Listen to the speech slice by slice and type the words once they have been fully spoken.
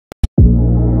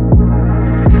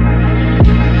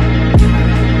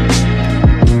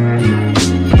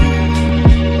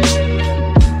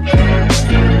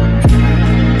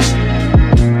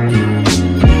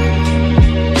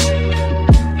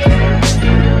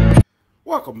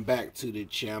Welcome back to the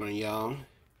channel, y'all.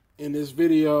 In this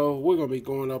video, we're going to be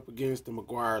going up against the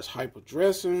meguiar's Hyper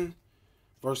Dressing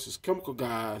versus Chemical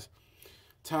Guy's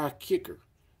Tire Kicker.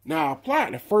 Now, I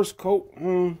applied the first coat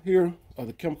on here of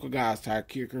the Chemical Guy's Tire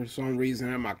Kicker. For some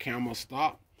reason, my camera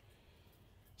stopped.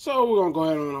 So, we're going to go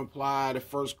ahead and apply the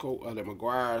first coat of the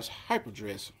meguiar's Hyper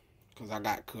Dressing because I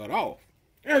got cut off.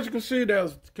 As you can see,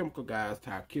 there's the Chemical Guy's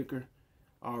Tire Kicker.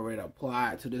 Already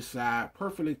applied to this side.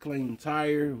 Perfectly clean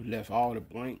tire. We left all the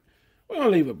blank. We're going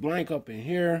to leave it blank up in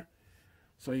here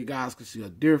so you guys can see a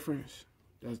difference.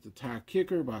 That's the Tire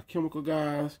Kicker by Chemical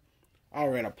Guys. I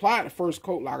already applied the first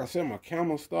coat. Like I said, my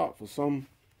camera stopped for some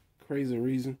crazy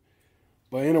reason.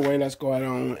 But anyway, let's go ahead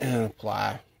on and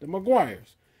apply the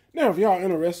meguiar's. Now, if y'all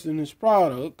interested in these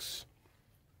products,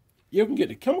 you can get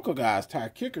the Chemical Guy's Tire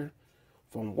Kicker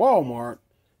from Walmart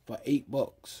for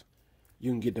 $8. You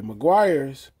can get the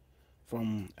meguiar's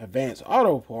from Advanced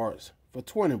Auto Parts for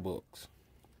 $20.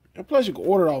 And plus, you can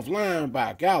order it offline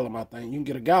by a gallon, I think. You can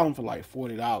get a gallon for like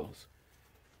 $40.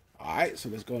 Alright, so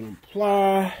let's go and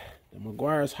apply the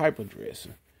meguiar's Hyper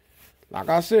Dressing. Like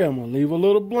I said, I'm going to leave a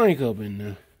little blank up in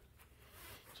there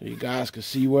so you guys can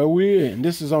see where we're at. And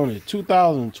this is on a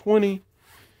 2020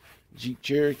 Jeep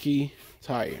Cherokee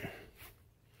tire.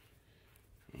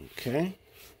 Okay.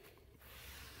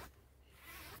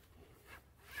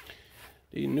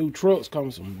 These new trucks come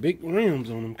with some big rims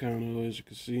on them, kind of, as you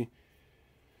can see.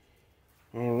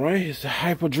 Alright, it's the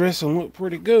Hyper Dressing look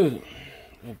pretty good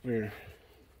up there.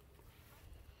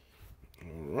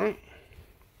 Alright.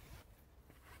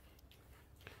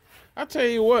 I tell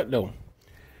you what, though.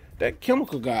 That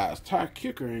Chemical Guy's Tire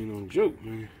Kicker ain't no joke,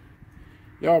 man.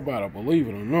 Y'all better believe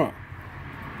it or not.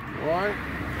 Alright?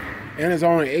 And it's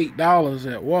only $8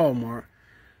 at Walmart.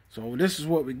 So this is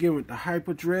what we get with the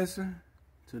Hyper Dressing.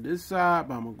 To this side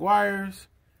by meguiar's,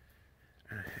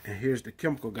 and here's the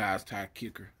Chemical Guy's Tire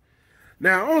Kicker.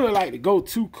 Now, I only like to go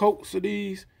 2 coats of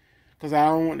these because I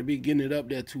don't want to be getting it up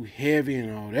there too heavy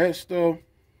and all that stuff.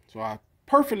 So I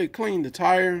perfectly cleaned the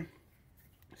tire.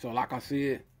 So like I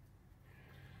said,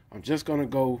 I'm just going to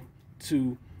go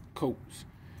 2 coats.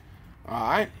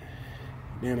 Alright,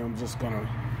 then I'm just going to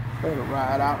let it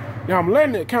ride out. Now, I'm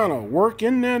letting it kind of work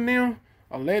in there now.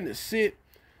 I'm letting it sit.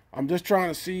 I'm just trying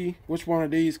to see which one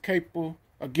of these capable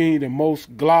of getting the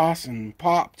most gloss and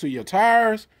pop to your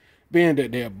tires, being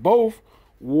that they're both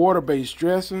water-based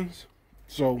dressings.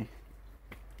 So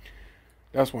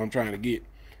that's what I'm trying to get.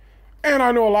 And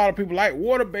I know a lot of people like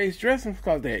water-based dressings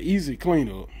because they're easy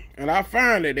cleanup. And I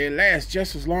find that they last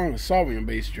just as long as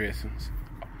solvent-based dressings.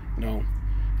 You know,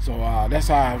 so that's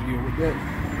how I view with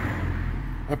that.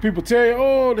 And people tell you,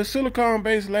 oh, the silicone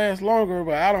base lasts longer,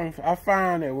 but I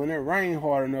find that when it rains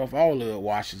hard enough, all of it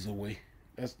washes away.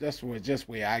 That's just the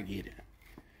way I get it.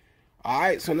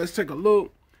 Alright, so let's take a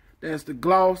look. There's the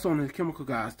gloss on the Chemical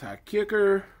Guy's Tire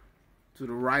Kicker to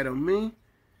the right of me.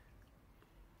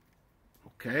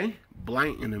 Okay,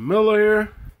 blank in the middle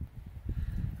here.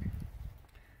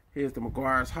 Here's the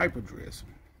meguiar's Hyper Dressing.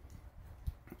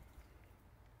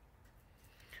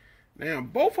 Now,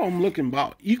 both of them looking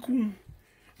about equal.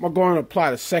 I'm going to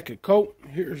apply the second coat.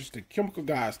 Here's the Chemical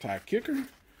Guy's Tire Kicker. There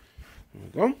we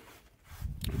go.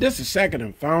 This is second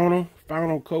and final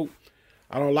coat.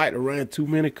 I don't like to run too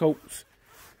many coats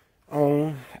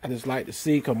on. I just like to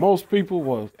see, because most people,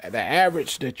 well, the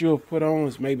average that you'll put on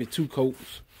is maybe 2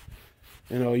 coats.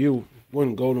 You know, you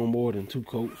wouldn't go no more than 2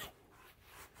 coats.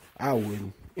 I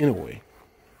wouldn't. Anyway.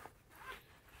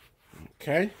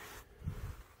 Okay.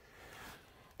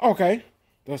 Okay.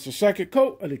 That's the second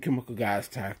coat of the Chemical Guy's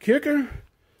Tire Kicker.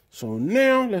 So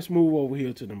now let's move over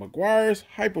here to the meguiar's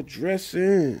Hyper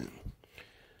Dressing.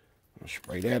 I'll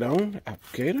spray that on the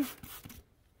applicator.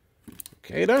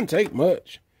 Okay, it doesn't take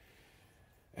much.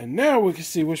 And now we can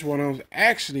see which one is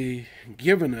actually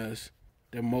giving us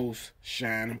the most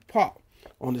shine and pop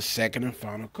on the second and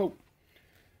final coat.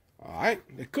 Alright,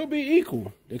 they could be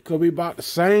equal. They could be about the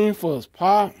same for its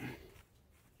pop.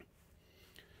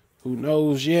 Who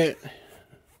knows yet?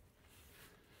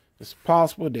 It's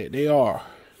possible that they are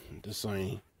the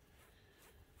same.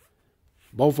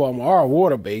 Both of them are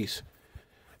water-based.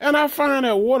 And I find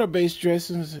that water-based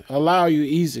dressings allow you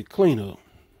easy cleanup.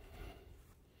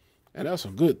 And that's a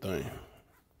good thing.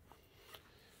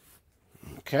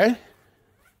 Okay.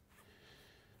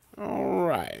 All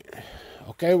right.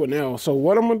 Okay, well now, so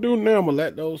what I'm going to do now, I'm going to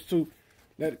let those two,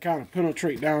 let it kind of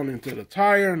penetrate down into the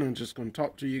tire. And I'm just going to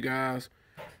talk to you guys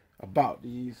about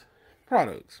these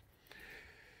products.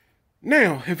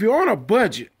 Now, if you're on a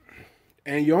budget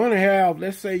and you only have,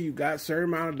 let's say you got a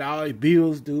certain amount of dollars,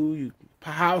 bills due, you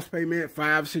house payment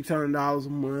 $500–600 a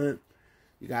month,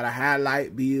 You got a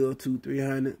highlight bill,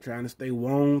 200-300, trying to stay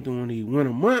warm during the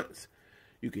winter months.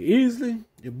 Your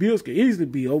bills can easily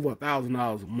be over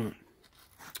 $1,000 a month.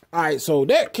 All right, so in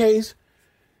that case,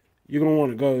 you're going to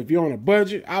want to go, if you're on a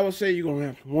budget, I would say you're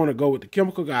going to want to go with the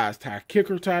Chemical Guys Tire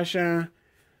Kicker Tire Shine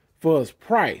for its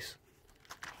price.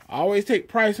 I always take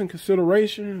price in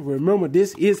consideration. Remember,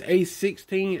 this is a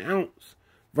 16 ounce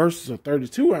versus a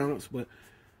 32 ounce, but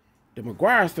the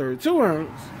meguiar's 32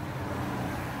 ounce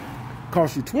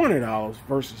costs you $20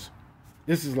 versus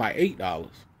this is like $8.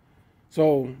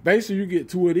 So basically you get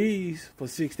 2 of these for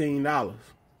 $16. All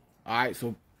right,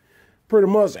 so pretty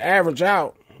much average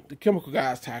out, the Chemical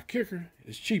Guys Tire Kicker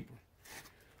is cheaper.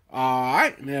 All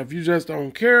right, now if you just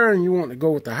don't care and you want to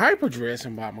go with the Hyper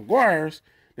Dressing by Meguiar's,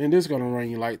 then this is going to run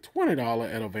you like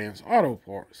 $20 at Advanced Auto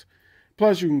Parts.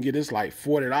 Plus you can get this like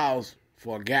 $40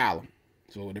 for a gallon.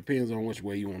 So it depends on which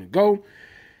way you want to go.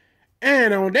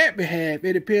 And on that behalf,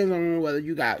 it depends on whether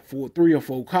you got 3 or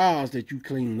 4 cars that you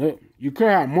clean up. You could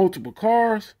have multiple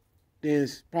cars, then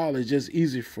it's probably just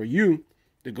easy for you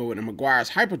to go with the Meguiar's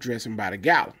Hyper Dressing by the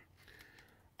gallon.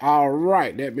 All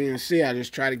right, that being said, I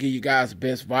just try to give you guys the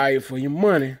best value for your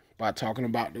money by talking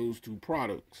about those 2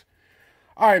 products.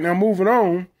 All right, now moving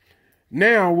on.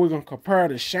 Now we're going to compare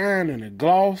the shine and the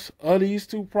gloss of these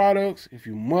 2 products. If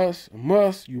you must,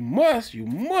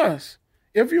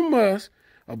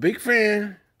 a big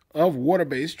fan of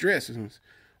water-based dressings,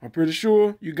 I'm pretty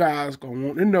sure you guys going to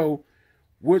want to know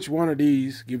which one of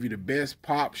these give you the best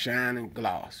pop, shine, and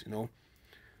gloss, you know.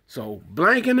 So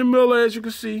blank in the middle, as you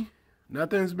can see,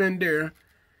 nothing's been there.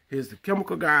 Here's the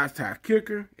Chemical Guys Tire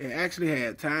Kicker. It actually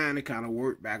had time to kind of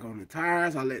work back on the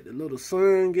tires. I let the little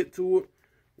sun get to it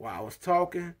while I was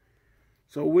talking,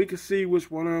 so we can see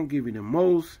which one of them give you the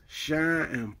most shine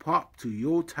and pop to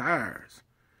your tires.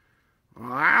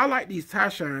 I like these tire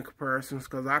shine comparisons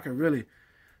because I can really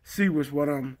see which one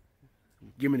of them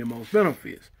give me the most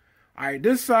benefits. All right,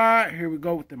 this side, here we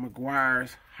go with the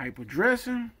Meguiar's Hyper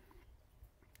Dressing.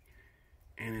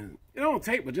 And it don't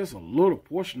take but just a little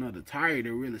portion of the tire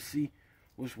to really see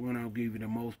which one will give you the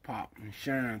most pop and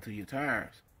shine to your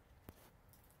tires.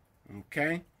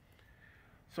 Okay.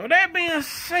 So that being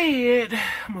said,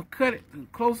 I'm going to cut it to the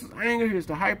closest angle. Here's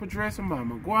the Hyper Dressing by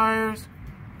Meguiar's.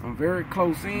 I'm very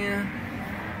close in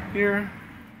here.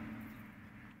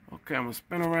 Okay, I'm going to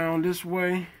spin around this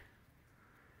way.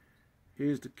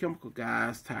 Here's the Chemical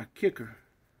Guys Tire Kicker.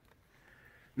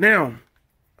 Now,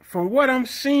 from what I'm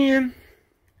seeing,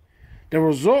 the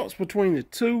results between the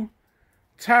 2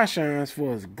 tire shines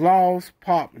for its gloss,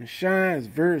 pop, and shine is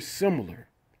very similar.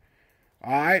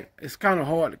 Alright, it's kind of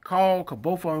hard to call because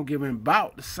both of them giving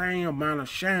about the same amount of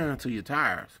shine to your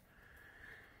tires.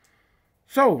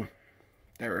 So,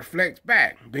 that reflects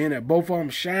back, being that both of them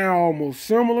shine almost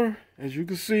similar. As you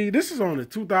can see, this is on the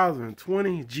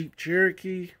 2020 Jeep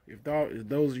Cherokee, if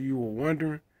those of you were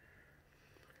wondering.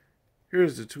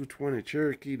 Here's the 220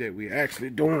 Cherokee that we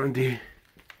actually doing the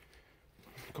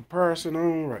comparison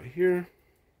on right here.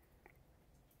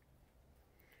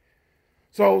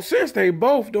 So since they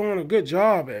both doing a good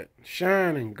job at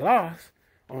shine and gloss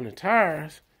on the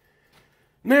tires,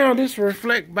 now this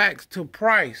reflect back to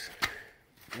price.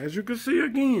 As you can see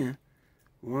again,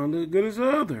 one look good as the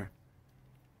other.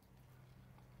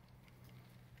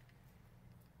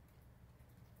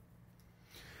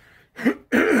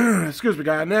 Excuse me,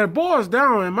 guys. Now it boils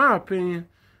down, in my opinion,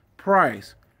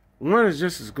 price. One is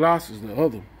just as glossy as the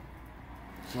other.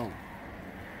 So,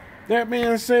 that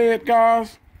being said,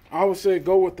 guys, I would say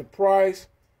go with the price.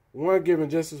 One giving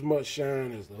just as much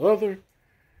shine as the other.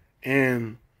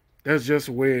 And that's just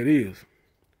the way it is.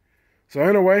 So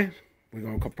anyway, we're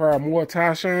going to compare more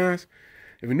tire shines.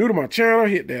 If you're new to my channel,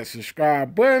 hit that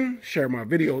subscribe button. Share my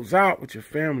videos out with your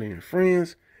family and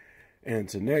friends. And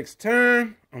until next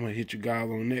time, I'm going to hit you guys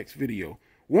on the next video.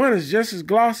 One is just as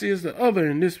glossy as the other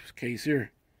in this case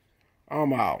here.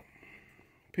 I'm out.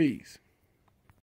 Peace.